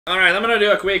Alright, I'm gonna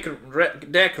do a quick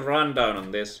deck rundown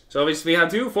on this. So we have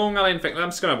two fungal infections. I'm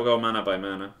just gonna go mana by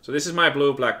mana. So this is my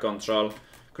blue-black control.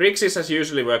 Grixis has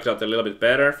usually worked out a little bit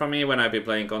better for me when I've been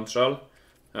playing control.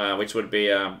 Which would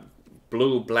be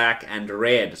blue, black, and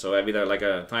red. So with like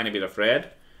a tiny bit of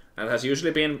red. That has usually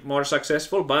been more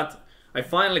successful, but I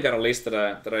finally got a list that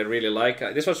I really like.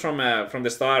 This was from the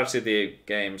Star City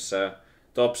games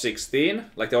top 16,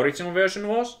 like the original version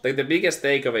was. Like the biggest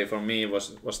takeaway for me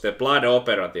was the Blood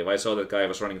Operative. I saw that guy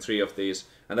was running 3 of these,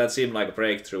 and that seemed like a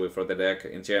breakthrough for the deck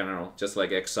in general. Just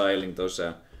like exiling those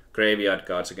graveyard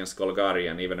cards against Golgari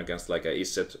and even against like a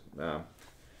Iset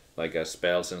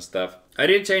spells and stuff. I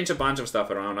did change a bunch of stuff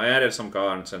around. I added some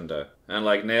cards and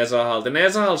like Nezahal. The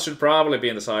Nezahal should probably be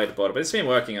in the sideboard, but it's been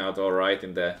working out alright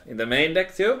in the main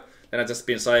deck too. Then I've just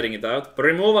been siding it out. For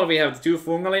removal, we have the 2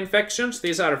 fungal infections.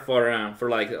 These are for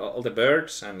like all the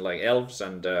birds and like elves,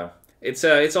 and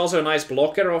it's also a nice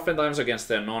blocker oftentimes against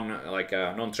the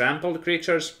non-trampled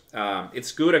creatures.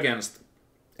 It's good against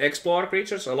explore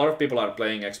creatures. A lot of people are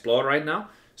playing explore right now.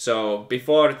 So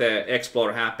before the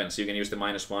explore happens, you can use the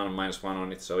 -1 and -1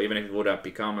 on it. So even if it would have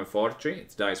become a 4/3,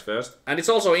 it dies first. And it's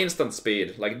also instant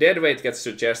speed. Like deadweight gets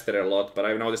suggested a lot, but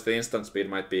I've noticed the instant speed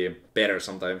might be better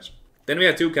sometimes. Then we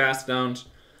have 2 cast downs.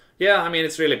 Yeah, I mean,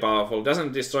 it's really powerful. It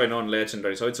doesn't destroy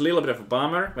non-legendary, so it's a little bit of a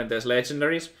bummer when there's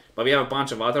legendaries. But we have a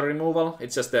bunch of auto removal.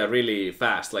 It's just really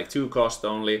fast, like 2 cost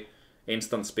only.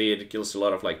 Instant speed, kills a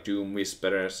lot of like Doom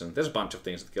Whisperers, and there's a bunch of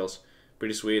things it kills.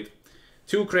 Pretty sweet.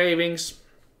 2 cravings.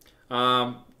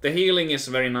 The healing is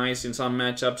very nice in some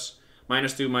matchups.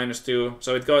 -2, -2.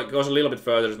 So it goes a little bit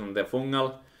further than the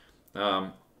fungal.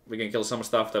 We can kill some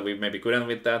stuff that we maybe couldn't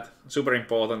with that. Super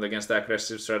important against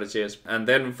aggressive strategies. And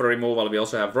then for removal we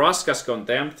also have Vraska's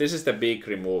Contempt. This is the big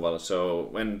removal, so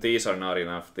when these are not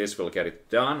enough, this will get it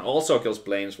done. Also kills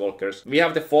Planeswalkers. We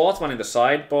have the 4th one in the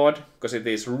sideboard, because it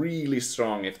is really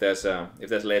strong if there's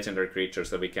legendary creatures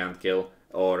that we can't kill,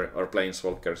 or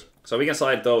Planeswalkers. So we can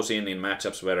side those in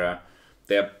matchups where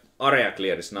the area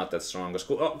clear is not that strong. Because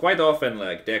quite often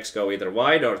like decks go either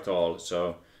wide or tall,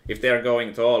 so if they are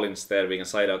going tall instead, we can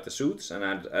side out the suits and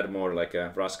add more like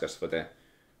Vraskas for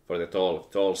the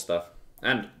tall stuff,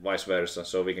 and vice versa.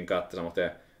 So we can cut some of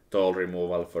the tall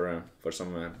removal for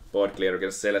some board clear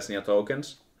against Selesnya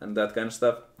tokens and that kind of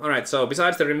stuff. All right. So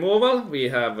besides the removal, we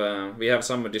have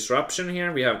some disruption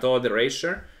here. We have Thought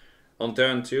Erasure. On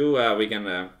turn 2, we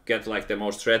can get like the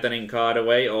most threatening card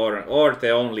away, or the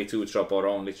only 2-drop or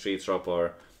only 3-drop,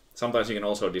 or sometimes you can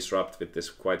also disrupt with this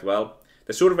quite well.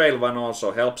 The Surveil one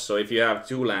also helps, so if you have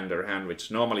 2-lander hand,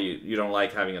 which normally you don't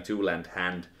like having a 2-land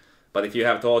hand, but if you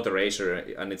have Thought Erasure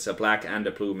and it's a black and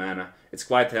a blue mana, it's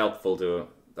quite helpful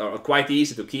or quite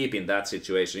easy to keep in that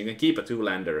situation. You can keep a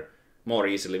 2-lander more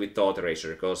easily with Thought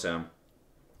Erasure, because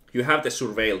you have the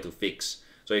Surveil to fix.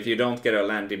 So if you don't get a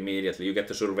land immediately, you get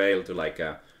the Surveil to like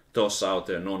toss out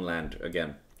a non-land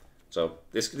again. So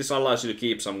this allows you to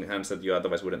keep some hands that you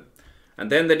otherwise wouldn't. And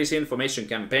then the Disinformation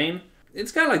Campaign.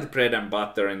 It's kind of like the bread and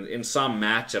butter in some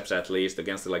matchups, at least,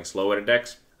 against the like slower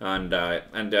decks, and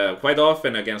quite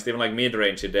often against even like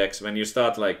mid-range decks. When you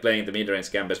start like playing the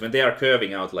mid-range campaigns, when they are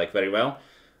curving out like very well,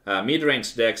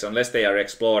 mid-range decks, unless they are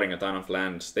exploring a ton of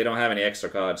lands, they don't have any extra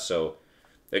cards. So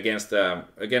against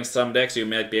some decks, you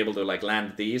might be able to like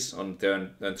land these on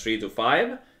turn 3 to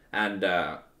 5, and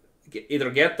either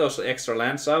get those extra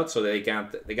lands out so they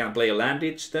can't play a land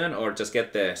each turn, or just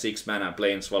get the 6-mana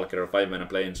Planeswalker or 5-mana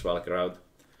Planeswalker out.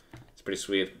 It's pretty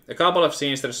sweet. A couple of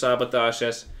Sinister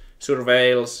Sabotages,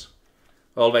 Surveils,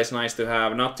 always nice to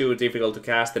have. Not too difficult to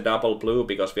cast the double blue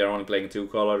because we are only playing 2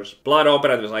 colors. Blood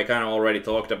Operatives I kind of already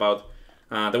talked about.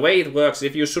 The way it works,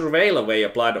 if you Surveil away a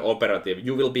Blood Operative,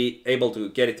 you will be able to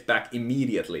get it back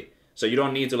immediately. So you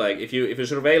don't need to like, if you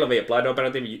Surveil away a Blood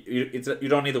Operative, you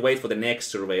don't need to wait for the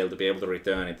next Surveil to be able to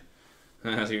return it.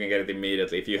 So you can get it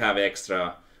immediately if you have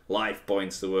extra life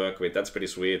points to work with. That's pretty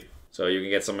sweet. So you can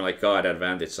get something like card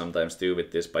advantage sometimes too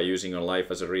with this by using your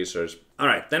life as a resource.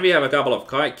 Alright, then we have a couple of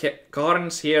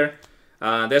cards here.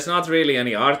 There's not really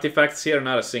any artifacts here,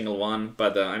 not a single one.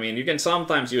 But I mean, you can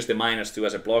sometimes use the -2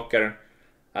 as a blocker.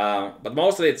 But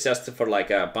mostly it's just for like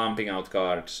pumping out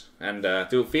cards and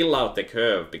to fill out the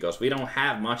curve, because we don't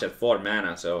have much at 4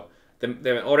 mana. So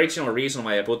the original reason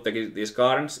why I put these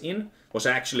cards in was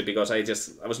actually because I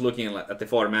was looking at the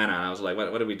 4 mana and I was like,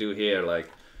 what do we do here? Like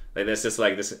there's just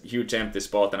like this huge empty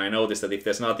spot, and I noticed that if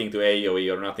there's nothing to AoE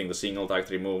or nothing to single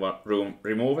target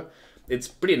remove, it's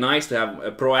pretty nice to have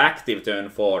a proactive turn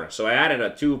 4. So I added a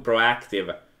 2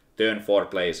 proactive turn 4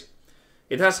 plays.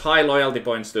 It has high loyalty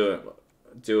points to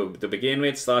begin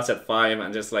with, starts at 5,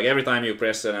 and just like every time you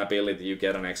press an ability you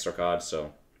get an extra card,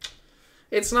 so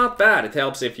It's not bad. It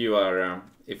helps if you are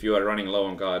running low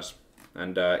on cards,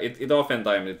 and it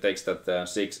oftentimes it takes that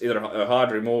 6 either a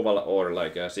hard removal or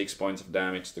like 6 points of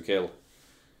damage to kill.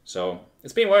 So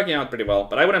it's been working out pretty well,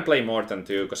 but I wouldn't play more than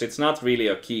 2 because it's not really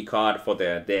a key card for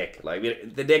the deck. Like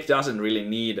the deck doesn't really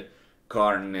need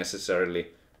Karn necessarily,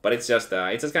 but it's just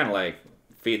kind of like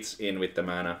fits in with the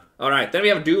mana. All right, then we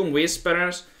have Doom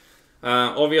Whisperers.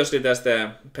 Obviously, there's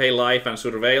the pay life and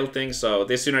surveil thing, so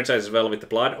this synergizes well with the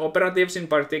blood operatives in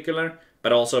particular,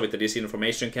 but also with the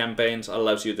disinformation campaigns.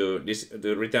 Allows you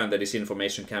to return the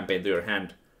disinformation campaign to your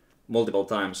hand multiple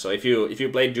times. So if you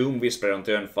play Doom Whisperer on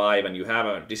turn 5 and you have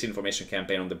a disinformation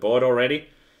campaign on the board already,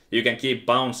 you can keep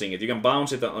bouncing it. You can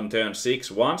bounce it on turn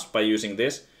 6 once by using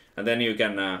this, and then you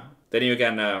can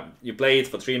you play it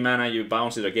for 3 mana, you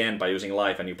bounce it again by using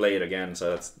life, and you play it again.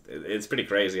 So it's pretty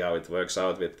crazy how it works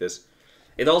out with this.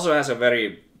 It also has a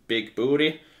very big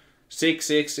booty.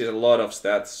 6/6 is a lot of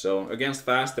stats, so against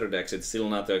faster decks it's still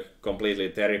not a completely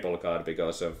terrible card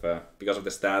because of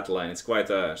the stat line. It's quite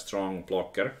a strong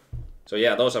blocker. So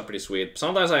yeah, those are pretty sweet.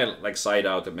 Sometimes I like side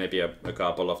out maybe a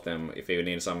couple of them if you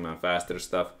need some faster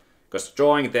stuff. Because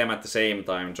drawing them at the same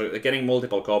time, getting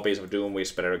multiple copies of Doom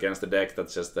Whisperer against the deck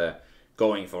that's just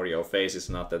going for your face is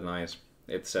not that nice.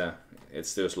 It's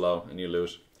too slow and you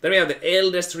lose. Then we have the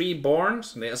Eldest Reborn.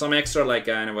 Some extra like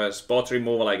kind of a spot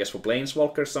removal, I guess, for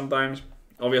Planeswalkers sometimes.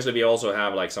 Obviously, we also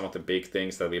have like some of the big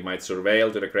things that we might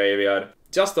surveil to the graveyard.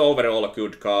 Just overall a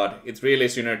good card. It really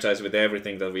synergizes with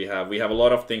everything that we have. We have a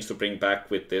lot of things to bring back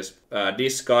with this.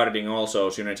 Discarding also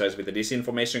synergizes with the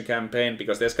disinformation campaign,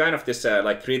 because there's kind of this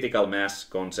like critical mass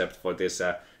concept for this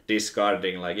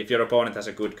discarding. Like if your opponent has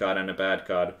a good card and a bad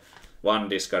card, 1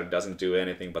 discard doesn't do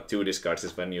anything, but 2 discards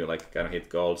is when you like kind of hit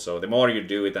gold. So the more you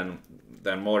do it and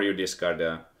the more you discard,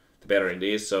 the better it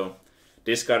is. So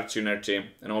discard synergy,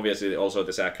 and obviously also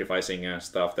the sacrificing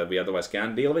stuff that we otherwise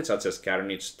can't deal with, such as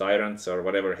Carnage Tyrants or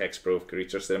whatever hexproof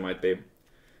creatures there might be.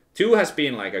 2 has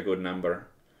been like a good number.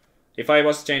 If I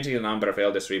was changing the number of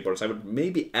Eldest Reborns, I would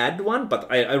maybe add 1, but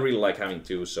I really like having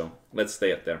 2, so let's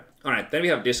stay at there. Alright, then we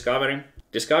have Discovery.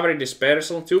 Discovery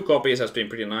Dispersal, 2 copies has been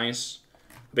pretty nice.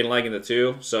 Been liking the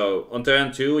 2. So on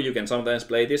turn 2 you can sometimes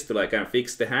play this to like kind of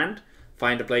fix the hand,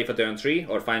 find a play for turn 3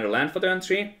 or find a land for turn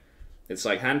 3. It's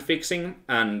like hand fixing,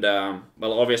 and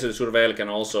well, obviously the surveil can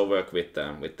also work with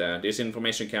the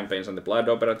disinformation campaigns and the blood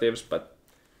operatives, but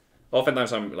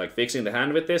oftentimes I'm like fixing the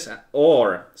hand with this,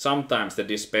 or sometimes the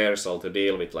dispersal to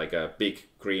deal with like a big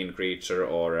green creature,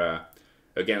 or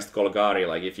against Golgari,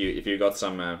 like if you got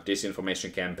some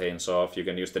disinformation campaigns off, you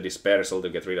can use the dispersal to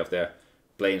get rid of the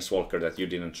Planeswalker that you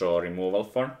didn't draw removal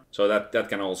for. So that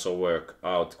can also work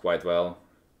out quite well.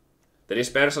 The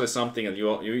dispersal is something that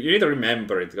you need to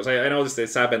remember it, because I noticed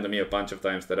it's happened to me a bunch of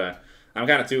times that I'm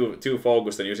kind of too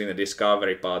focused on using the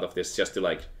discovery part of this just to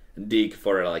like dig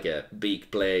for like a big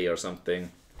play or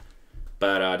something.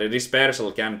 But the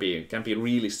dispersal can be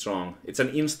really strong. It's an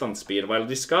instant speed, while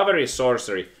discovery is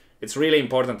sorcery. It's really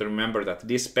important to remember that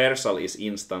dispersal is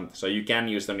instant, so you can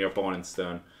use it on your opponent's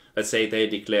turn. Let's say they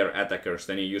declare attackers,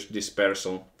 then you use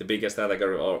dispersal, the biggest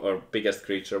attacker or biggest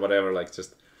creature, whatever, like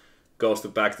just goes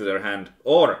back to their hand.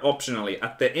 Or optionally,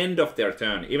 at the end of their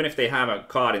turn, even if they have a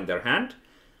card in their hand,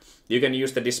 you can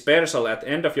use the dispersal at the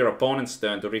end of your opponent's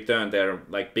turn to return their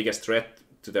like biggest threat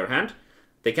to their hand.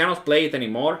 They cannot play it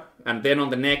anymore, and then on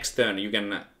the next turn you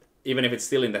can, even if it's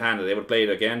still in the hand, they would play it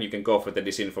again, you can go for the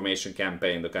disinformation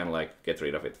campaign to kind of like get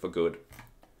rid of it for good.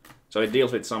 So it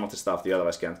deals with some of the stuff the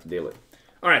otherwise can't deal with.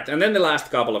 Alright, and then the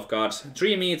last couple of cards.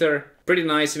 3 meter, pretty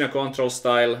nice in a control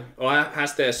style.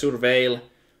 Has the surveil,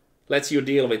 lets you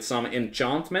deal with some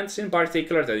enchantments in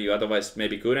particular that you otherwise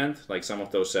maybe couldn't. Like some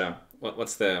of those,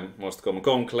 what's the most common?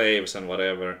 Conclaves and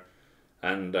whatever.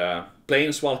 And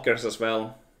Planeswalkers as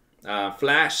well.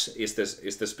 Flash is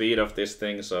the speed of this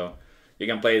thing, so you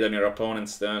can play it on your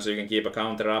opponent's turn, so you can keep a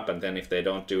counter up, and then if they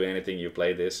don't do anything, you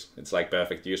play this. It's like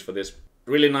perfect use for this.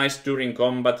 Really nice during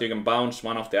combat. You can bounce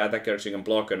one of the attackers, you can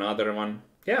block another one.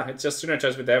 Yeah, it's just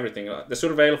synergized with everything. The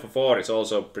surveil for 4 is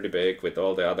also pretty big with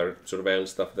all the other surveil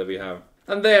stuff that we have.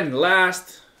 And then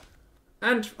last,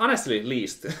 and honestly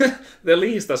least, the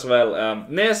least as well,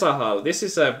 Nesahal. This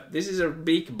is a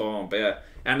big bomb, yeah,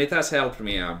 and it has helped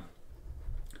me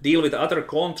deal with other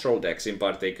control decks in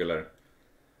particular.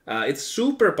 It's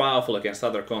super powerful against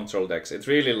other control decks. It's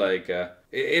really like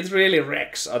it really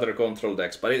wrecks other control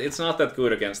decks, but it's not that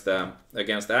good against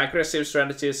aggressive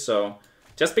strategies. So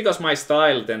just because my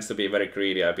style tends to be very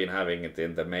greedy, I've been having it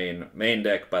in the main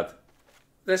deck, but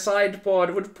the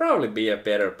sideboard would probably be a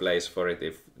better place for it,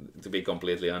 if to be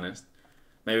completely honest.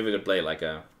 Maybe we could play like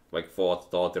 4th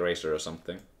Thought Eraser or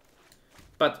something.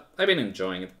 but I've been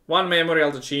enjoying it. One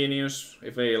Memorial to Genius,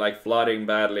 if we like flooding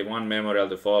badly, one Memorial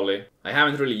to Folly. I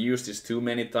haven't really used this too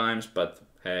many times, but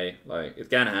hey, like, it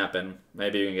can happen.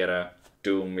 Maybe you can get a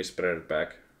Doom Whisperer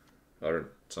back, or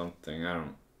something, I don't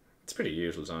know. It's pretty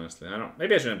useless, honestly.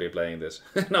 Maybe I shouldn't be playing this,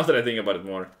 now that I think about it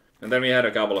more. And then we had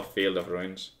a couple of Field of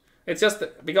Ruins. It's just,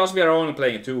 because we are only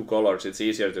playing 2 colors, it's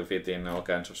easier to fit in all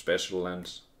kinds of special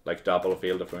lands. Like double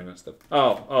Field of Ruin and stuff.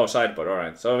 Oh, sideboard,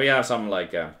 alright. So we have some like...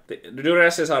 the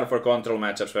Duresses are for control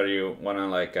matchups where you wanna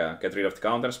like get rid of the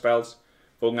counter spells.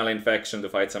 Fungal Infection to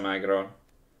fight some aggro.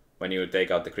 When you take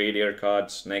out the greedier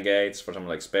cards. Negates for some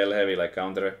like spell heavy like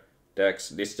counter decks.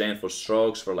 Disdainful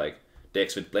Strokes for like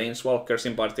decks with Planeswalkers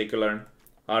in particular.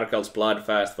 Arkel's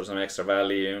Bloodfast for some extra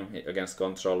value against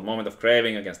control. Moment of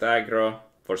Craving against aggro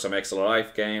for some extra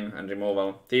life gain and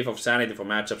removal. Thief of Sanity for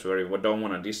matchups where you don't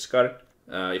want to discard.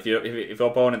 If your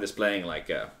opponent is playing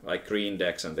like green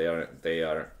decks and they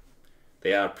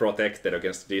are protected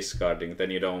against discarding,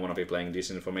 then you don't want to be playing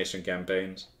Disinformation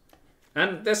campaigns.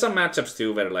 And there's some matchups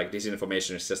too where like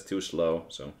Disinformation is just too slow,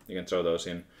 so you can throw those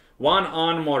in. One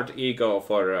Unmoored Ego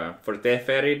for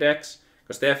Teferi decks,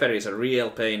 because Teferi is a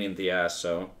real pain in the ass.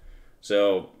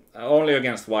 So only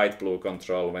against white-blue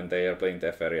control when they are playing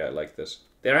Teferi, I like this.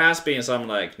 There has been some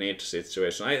like niche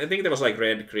situation. I think there was like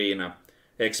red-green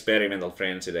experimental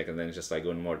Frenzy deck, and then just like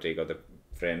Unmoored Ego the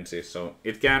Frenzy. So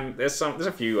it can. There's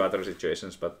a few other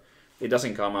situations, but it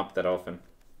doesn't come up that often.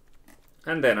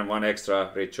 And then one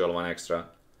extra Ritual, one extra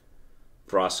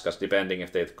Fraskas, depending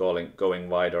if they're going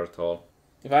wide or tall.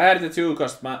 If I had the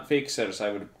 2-cost fixers, I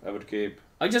would keep.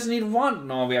 I just need one.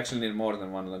 No, we actually need more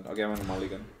than one land. Okay, I'm on a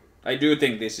mulligan. I do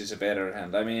think this is a better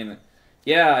hand. I mean,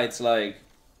 yeah, it's like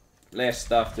less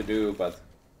stuff to do, but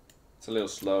it's a little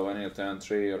slow. I need to turn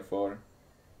 3 or 4.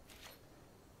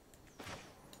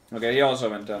 Okay, he also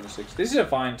went down to 6. This is a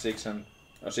fine 6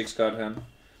 card hand.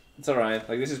 It's alright.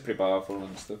 Like, this is pretty powerful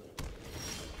and stuff.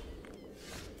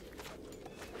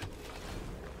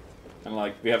 And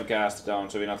like, we have a cast down,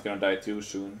 so we're not gonna die too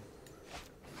soon.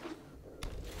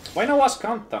 Why no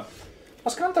Ascanta?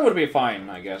 Ascanta would be fine,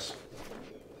 I guess.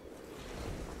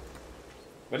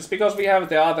 But it's because we have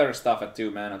the other stuff at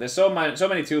 2 mana. There's so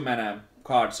many 2 mana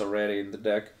cards already in the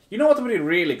deck. You know what would be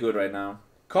really good right now?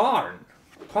 Karn.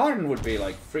 Karn would be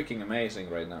like freaking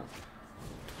amazing right now.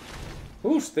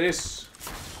 Who's this?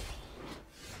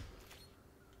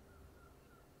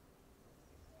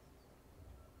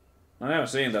 I've never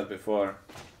seen that before.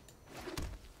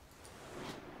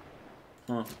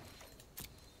 Huh.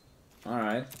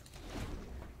 Alright.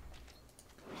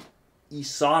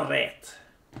 Isaret.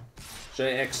 So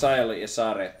exile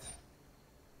Isaret.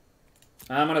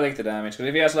 I'm gonna take the damage, because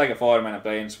if he has like a 4-mana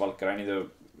Planeswalker, I need to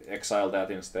exile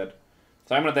that instead.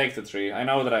 So I'm gonna take the 3. I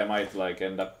know that I might like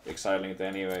end up exiling it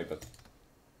anyway, but...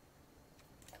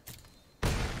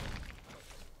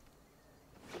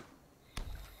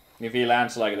 If he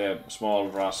lands like the small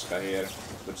Vraska here,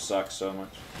 which sucks so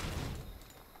much.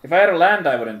 If I had a land,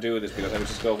 I wouldn't do this because I would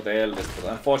just go for the eldest,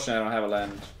 but unfortunately I don't have a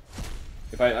land.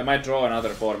 If I might draw another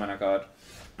 4-mana card.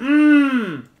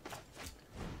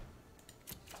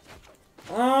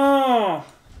 Oh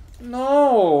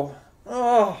no!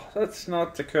 Oh, that's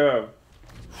not the curve.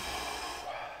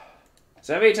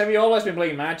 Savjz, have you always been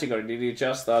playing Magic or did you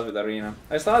just start with Arena?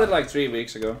 I started like 3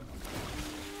 weeks ago.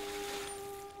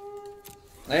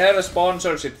 I had a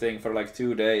sponsorship thing for like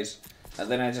 2 days, and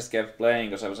then I just kept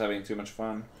playing because I was having too much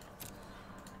fun.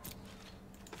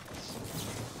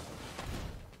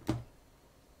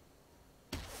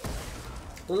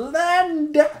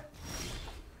 Land!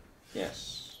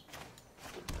 Yes.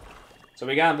 So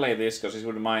we can't play this because it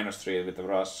would -3 with the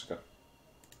Vraska.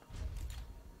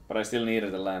 But I still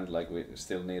needed the land, like we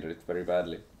still needed it very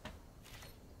badly.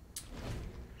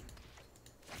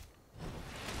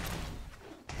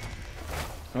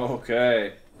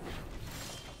 Okay.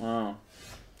 Wow.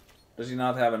 Does he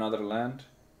not have another land?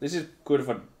 This is good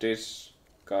for this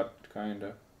card,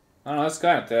 kinda. I don't know, that's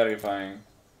kinda terrifying.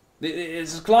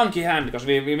 It's a clunky hand because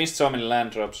we missed so many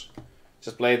land drops.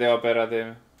 Just play the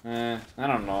operative. I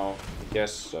don't know. I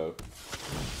guess so.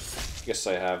 Guess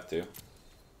I have to.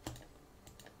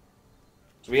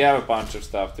 So we have a bunch of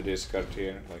stuff to discard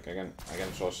here. Like I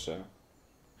can toss.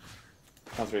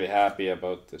 Not really happy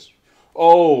about this.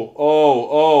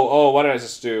 Oh! What did I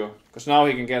just do? Because now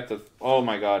he can get the. Oh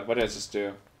my god! What did I just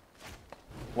do?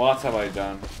 What have I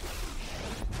done?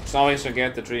 So now he's gonna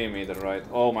get the Dream Eater, right?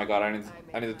 Oh my god!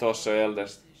 I need to toss the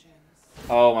eldest.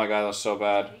 Oh my god! That's so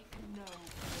bad.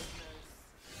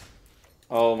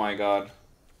 Oh my god.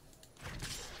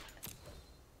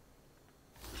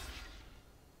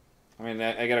 I mean,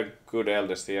 I get a good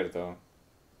eldest here though.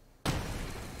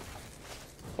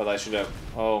 But I should have...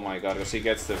 Oh my god, because he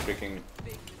gets the freaking...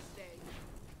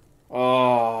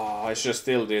 Oh, I should have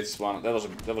still did this one. That was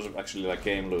actually like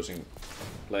game-losing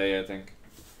play, I think.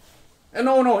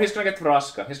 No, he's gonna get the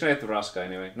Vraska. He's gonna get the Vraska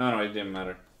anyway. No, it didn't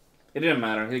matter. It didn't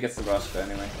matter. He gets the Vraska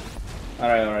anyway.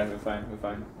 Alright, we're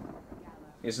fine.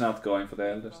 He's not going for the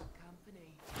eldest.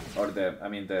 Or the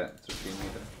 13 meter.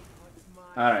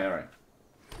 Alright.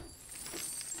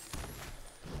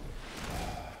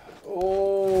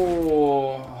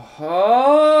 Oh,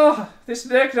 this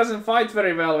deck doesn't fight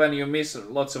very well when you miss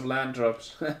lots of land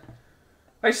drops.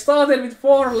 I started with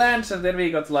 4 lands and then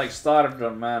we got like starved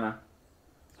on mana.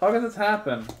 How can that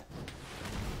happen?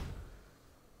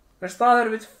 I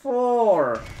started with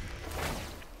 4.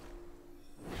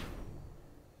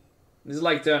 This is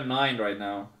like turn 9 right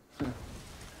now.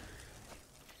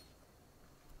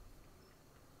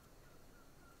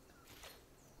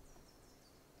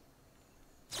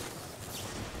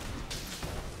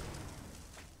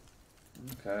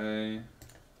 Okay.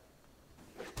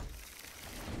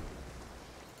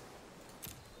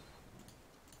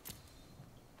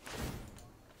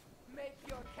 Make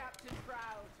your captain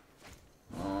proud.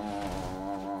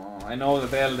 Oh, I know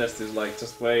that Eldest is like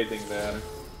just waiting there.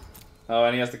 Oh,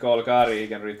 and he has to call Kari, he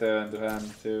can return to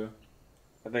hand too.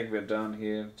 I think we're done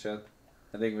here, chat.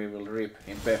 I think we will rip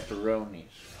in pepperonis.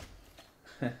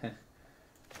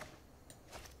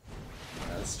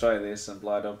 Let's try this and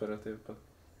Blind Operative, but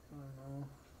I don't know.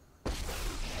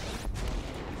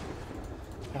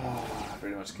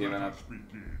 Pretty much given up. The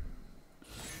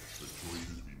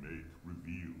choices we make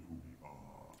reveal who we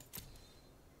are.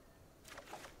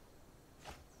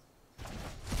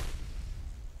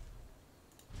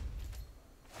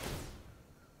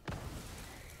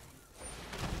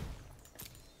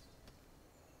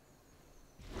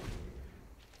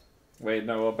 Wait,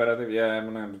 no operative? Yeah,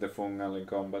 I'm gonna be the fungal in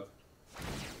combat.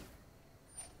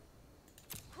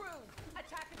 Crew,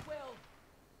 attack at will.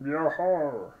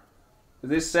 Yoho!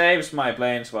 This saves my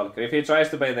Planeswalker. If he tries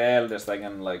to play the Eldest, I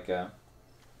can like... So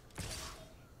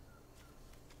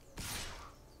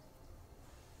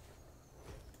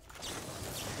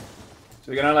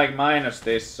we're gonna like minus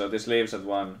this, so this leaves at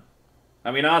 1.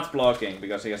 And we're not blocking,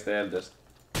 because he has the Eldest.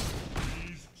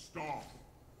 Please stop.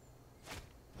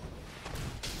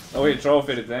 Oh, he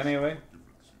trophied it anyway?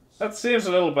 That seems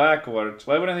a little backwards.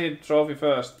 Why wouldn't he trophy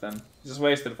first then? He just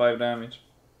wasted 5 damage.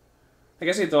 I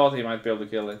guess he thought he might be able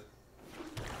to kill it.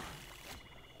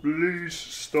 Please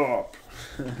stop.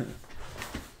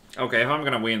 Okay, if I'm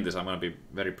gonna win this, I'm gonna be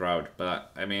very proud.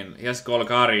 But I mean, he has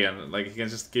Golgari and like he can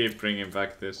just keep bringing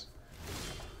back this.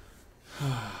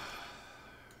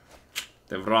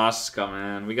 The Vraska,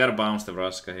 man. We gotta bounce the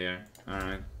Vraska here.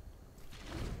 Alright.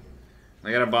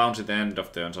 I gotta bounce at the end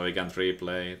of turn so we can't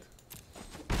replay it.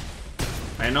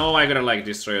 I know I gotta like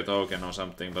destroy a token or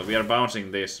something, but we are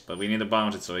bouncing this. But we need to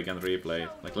bounce it so we can replay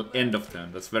it. Like end of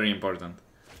turn. That's very important.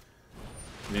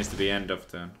 It needs to be end of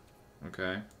turn.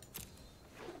 Okay.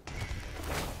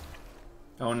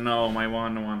 Oh no, my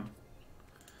 1/1.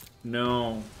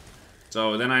 No.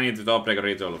 So then I need to top deck a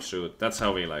Ritual of Shoot. That's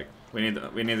how we like. We need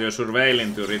to surveil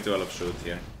into Ritual of Shoot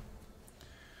here.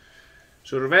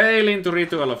 Surveil into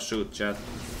Ritual of Shoot, chat.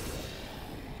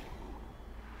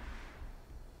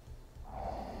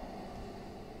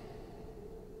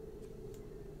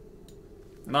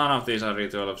 None of these are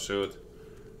Ritual of Shoot.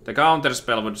 The counter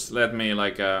spell would let me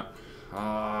like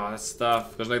that's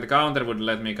tough. Because like the counter would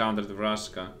let me counter the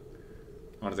Vraska.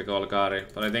 Or the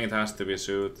Golgari. But I think it has to be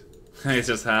Shoot. It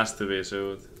just has to be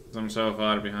Shoot. I'm so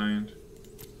far behind.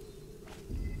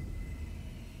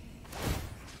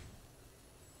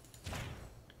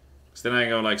 So then I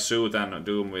go like Shoot and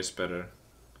Doom Whisperer.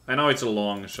 I know it's a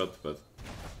long shot, but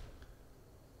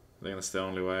I think that's the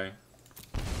only way.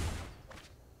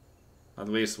 At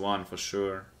least 1 for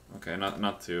sure. Okay,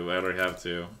 not 2. I already have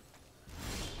 2.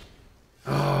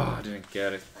 Oh, I didn't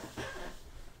get it.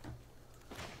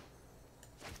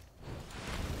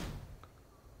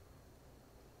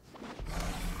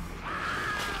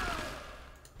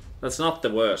 That's not the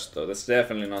worst though. That's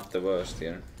definitely not the worst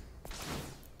here.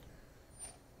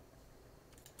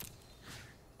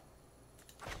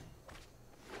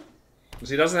 Because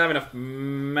he doesn't have enough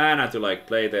mana to like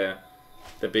play the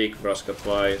big Vraska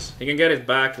twice. He can get it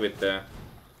back with the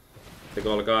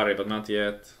Golgari, but not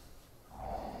yet.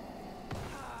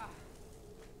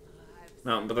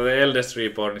 No, but the Eldest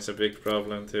Reborn is a big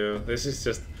problem too. This is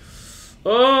just...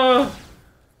 Oh!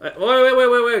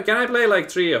 Wait. Can I play like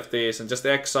 3 of these and just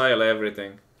exile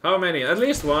everything? How many? At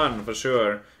least 1 for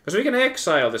sure. Because we can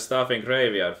exile the stuff in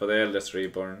Graveyard for the Eldest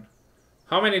Reborn.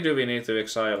 How many do we need to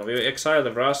exile? We exile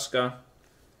the Vraska.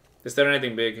 Is there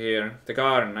anything big here? The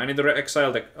garden. I need to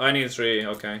exile the... I need 3,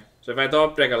 okay. So if I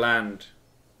top deck a land...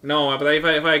 No, but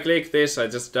if I click this, I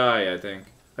just die, I think.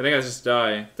 I think I just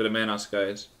die to the Menace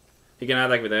guys. He can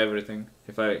attack with everything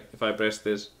if I press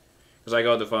this. Because I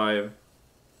go to 5.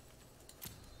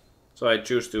 So I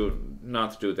choose to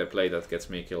not do the play that gets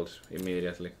me killed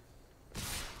immediately.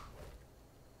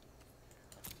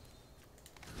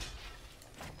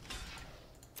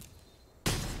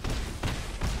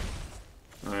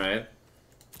 Alright.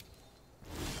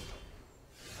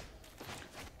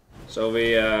 So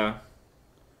we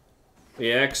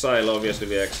exile, obviously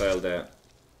we exile the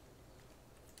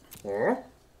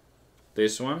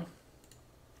this one.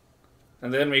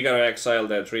 And then we gotta exile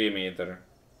the 3 meter.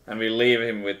 And we leave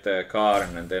him with the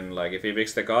Karn, and then like if he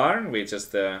picks the Karn, we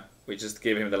just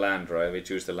give him the land, right? We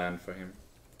choose the land for him.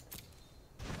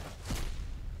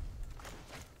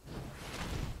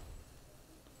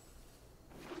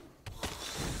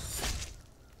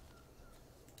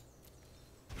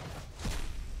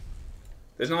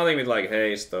 There's nothing with like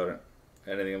haste or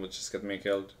anything that would just get me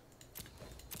killed.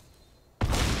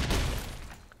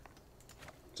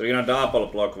 So we're gonna double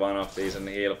block one of these and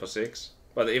heal for 6.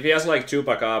 But if he has like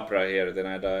Chupacabra here, then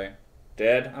I die.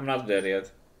 Dead? I'm not dead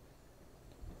yet.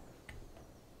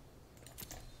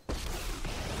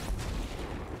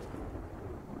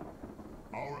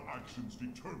 Our actions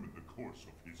determine the course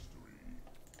of history.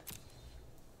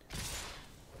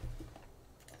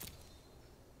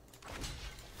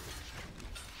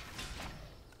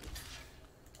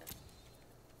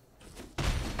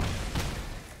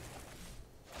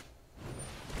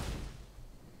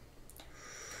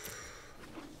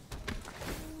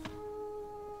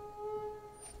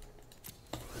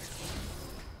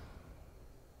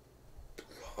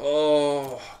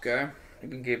 Oh, okay. You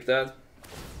can keep that.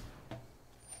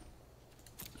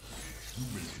 You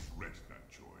may regret that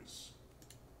choice.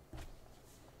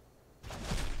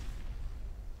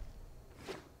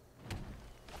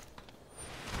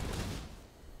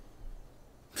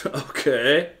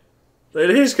 Okay.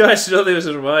 These guys don't even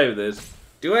survive this.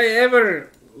 Do I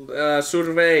ever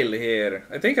surveil here?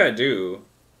 I think I do.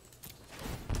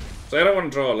 So I don't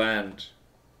want to draw land.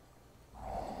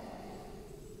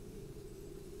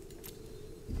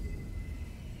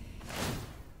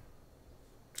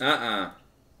 No.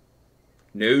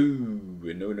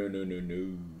 No.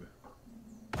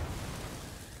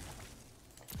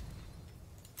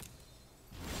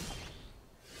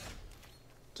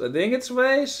 So I think it's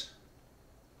ways.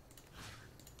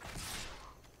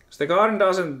 Because the garden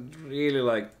doesn't really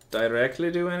like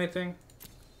directly do anything.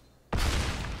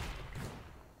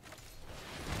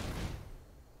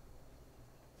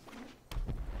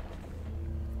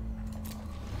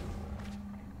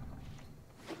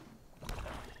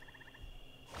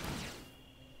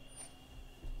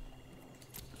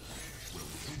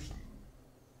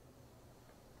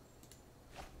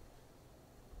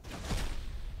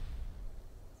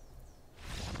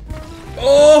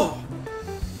 Oh!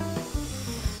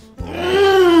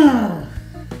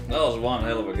 That was one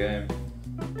hell of a game.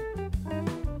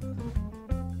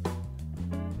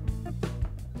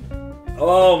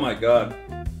 Oh my god.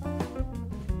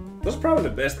 That's probably the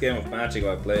best game of Magic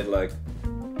I've played, like,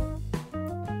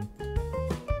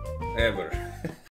 ever.